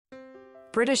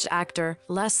British actor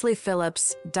Leslie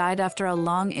Phillips died after a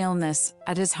long illness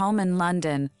at his home in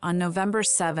London on November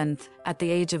 7th at the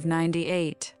age of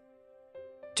 98.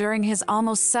 During his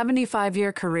almost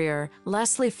 75-year career,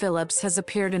 Leslie Phillips has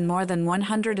appeared in more than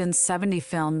 170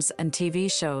 films and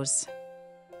TV shows.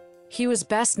 He was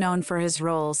best known for his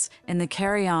roles in the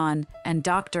Carry On and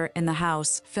Doctor in the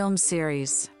House film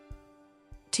series.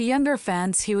 To younger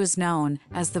fans, he was known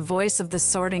as the voice of the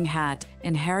Sorting Hat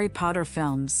in Harry Potter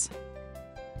films.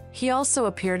 He also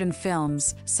appeared in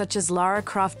films such as Lara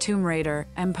Croft Tomb Raider,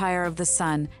 Empire of the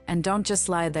Sun, and Don't Just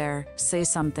Lie There, Say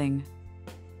Something.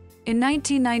 In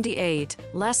 1998,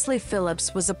 Leslie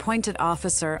Phillips was appointed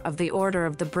Officer of the Order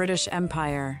of the British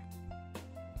Empire.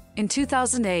 In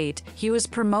 2008, he was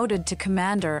promoted to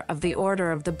Commander of the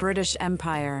Order of the British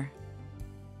Empire.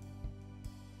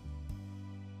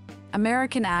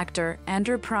 American actor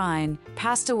Andrew Prine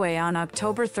passed away on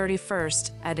October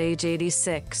 31st at age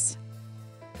 86.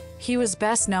 He was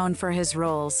best known for his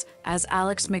roles as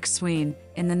Alex McSween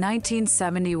in the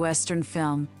 1970 Western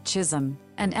film Chisum,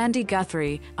 and Andy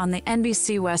Guthrie on the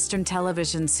NBC Western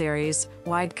television series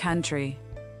Wide Country.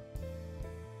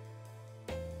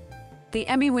 The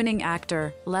Emmy-winning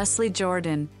actor Leslie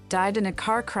Jordan died in a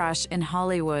car crash in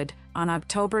Hollywood on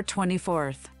October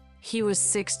 24th. He was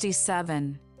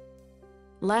 67.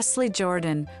 Leslie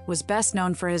Jordan was best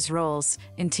known for his roles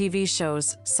in TV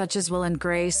shows such as Will and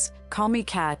Grace, Call Me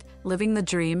Kat, Living the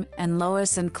Dream, and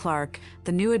Lois and Clark: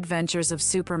 The New Adventures of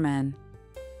Superman.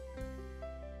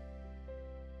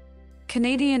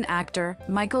 Canadian actor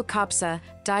Michael Kopsa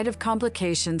died of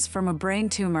complications from a brain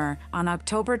tumor on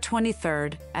October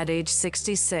 23rd at age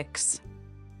 66.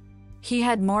 He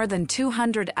had more than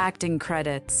 200 acting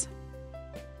credits.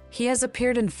 He has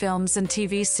appeared in films and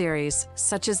TV series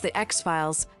such as The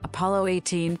X-Files, Apollo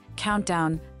 18,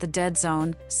 Countdown, The Dead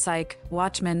Zone, Psych,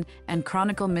 Watchmen, and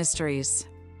Chronicle Mysteries.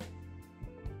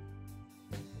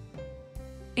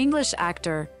 English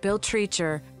actor Bill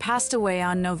Treacher passed away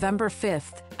on November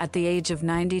 5th at the age of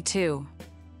 92.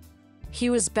 He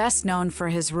was best known for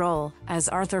his role as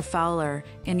Arthur Fowler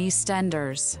in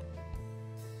EastEnders.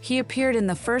 He appeared in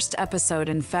the first episode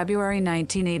in February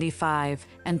 1985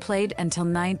 and played until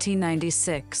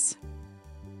 1996.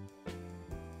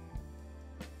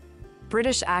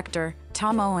 British actor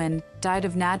Tom Owen died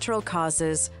of natural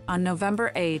causes on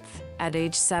November 8th at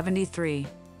age 73.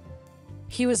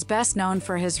 He was best known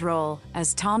for his role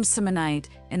as Tom Simonite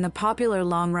in the popular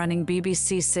long-running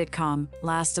BBC sitcom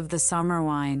Last of the Summer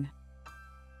Wine.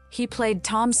 He played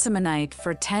Tom Simonite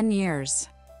for 10 years.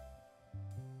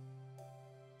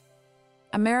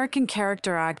 American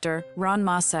character actor Ron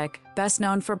Mosek, best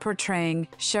known for portraying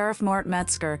Sheriff Mort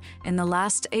Metzger in the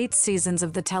last 8 seasons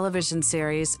of the television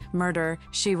series Murder,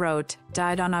 She Wrote,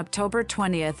 died on October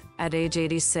 20th at age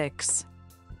 86.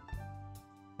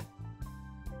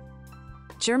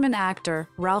 German actor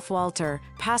Ralph Walter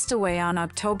passed away on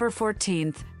October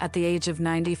 14th at the age of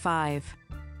 95.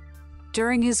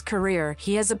 During his career,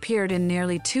 he has appeared in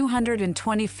nearly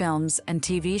 220 films and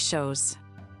TV shows.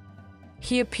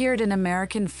 He appeared in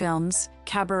American films,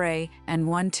 Cabaret, and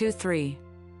 1, 2, 3.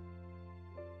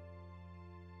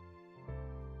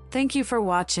 Thank you for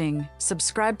watching.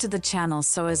 Subscribe to the channel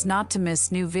so as not to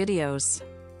miss new videos.